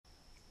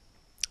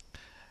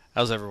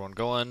How's everyone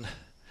going?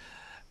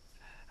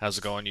 How's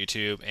it going,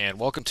 YouTube? And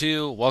welcome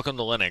to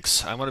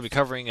Linux. I'm going to be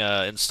covering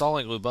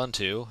installing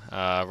Lubuntu.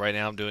 Right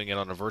now, I'm doing it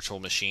on a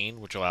virtual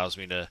machine, which allows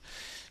me to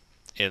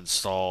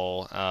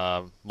install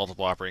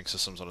multiple operating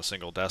systems on a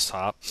single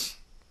desktop.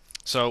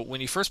 So when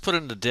you first put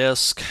in the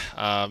disk,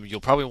 you'll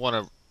probably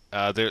want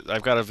to.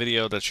 I've got a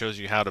video that shows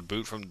you how to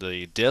boot from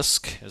the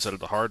disk instead of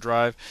the hard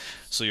drive.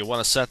 So you'll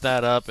want to set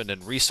that up and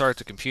then restart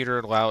the computer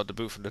and allow it to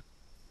boot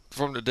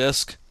from the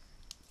disk.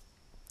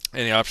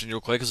 And the option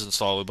you'll click is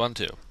install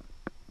Ubuntu,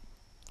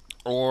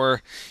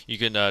 or you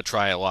can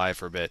try it live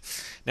for a bit.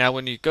 Now,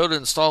 when you go to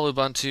install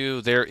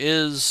Ubuntu, there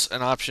is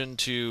an option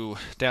to,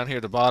 down here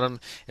at the bottom,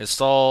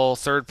 install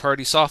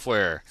third-party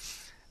software.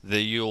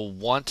 That you'll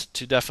want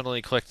to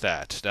definitely click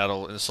that.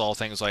 That'll install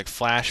things like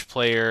Flash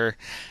Player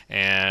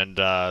and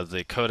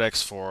the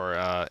codecs for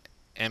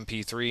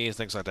MP3 and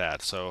things like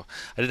that. So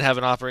I didn't have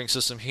an operating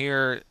system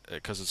here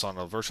because it's on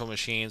a virtual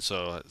machine,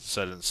 so it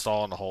said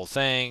install on the whole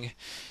thing.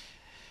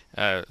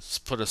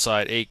 Put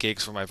aside 8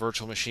 gigs for my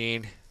virtual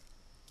machine,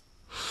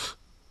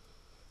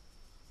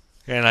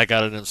 and I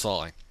got it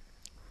installing.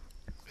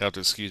 You have to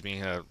excuse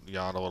me,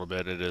 yawn a little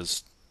bit. It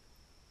is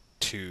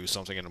 2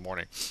 something in the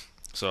morning,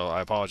 so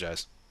I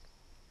apologize.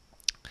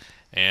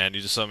 And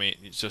you just saw me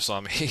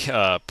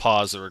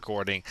pause the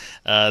recording.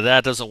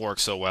 That doesn't work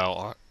so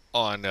well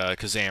on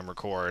Kazam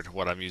Record,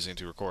 what I'm using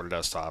to record a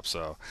desktop.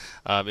 So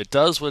it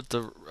does with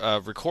the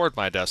record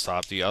my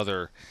desktop, the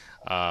other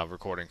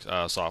recording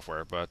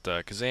software, but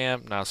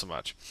Kazam not so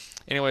much.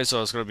 Anyway,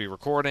 so it's going to be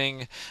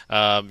recording.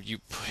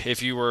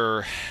 If you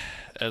were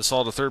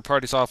installed a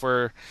third-party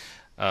software,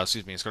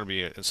 excuse me, it's going to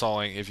be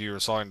installing. If you're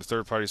installing the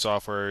third-party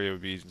software, it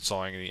would be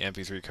installing the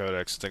MP3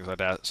 codecs and things like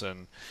that,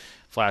 and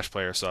Flash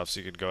Player stuff, so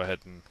you can go ahead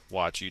and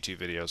watch YouTube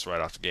videos right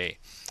off the gate.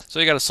 So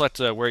you got to select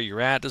where you're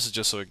at. This is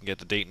just so we can get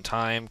the date and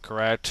time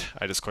correct.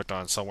 I just clicked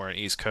on somewhere in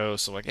East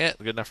Coast. So I'm like,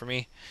 good enough for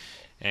me,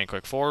 and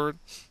click forward.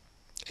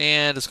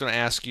 And it's going to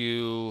ask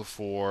you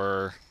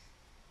for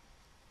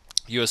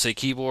USA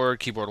keyboard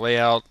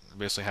layout,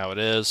 basically how it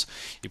is.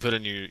 You put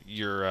in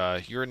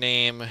your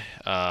name.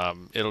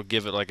 It'll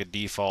give it like a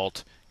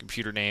default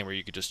computer name, or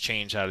you could just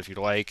change that if you'd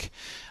like.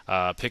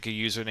 Pick a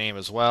username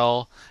as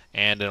well,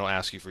 and it'll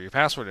ask you for your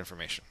password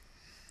information.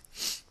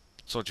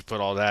 So once you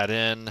put all that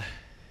in,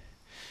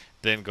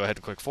 then go ahead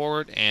and click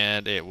forward,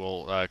 and it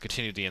will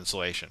continue the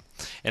installation.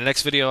 In the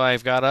next video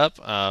I've got up,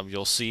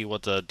 you'll see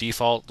what the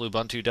default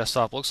Lubuntu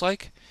desktop looks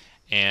like,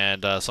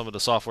 and some of the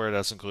software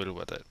that's included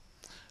with it.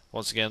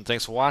 Once again,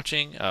 thanks for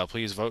watching.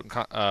 Please vote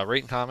and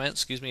rate and comment,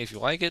 excuse me, if you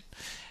like it,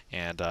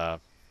 and I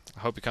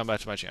hope you come back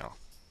to my channel.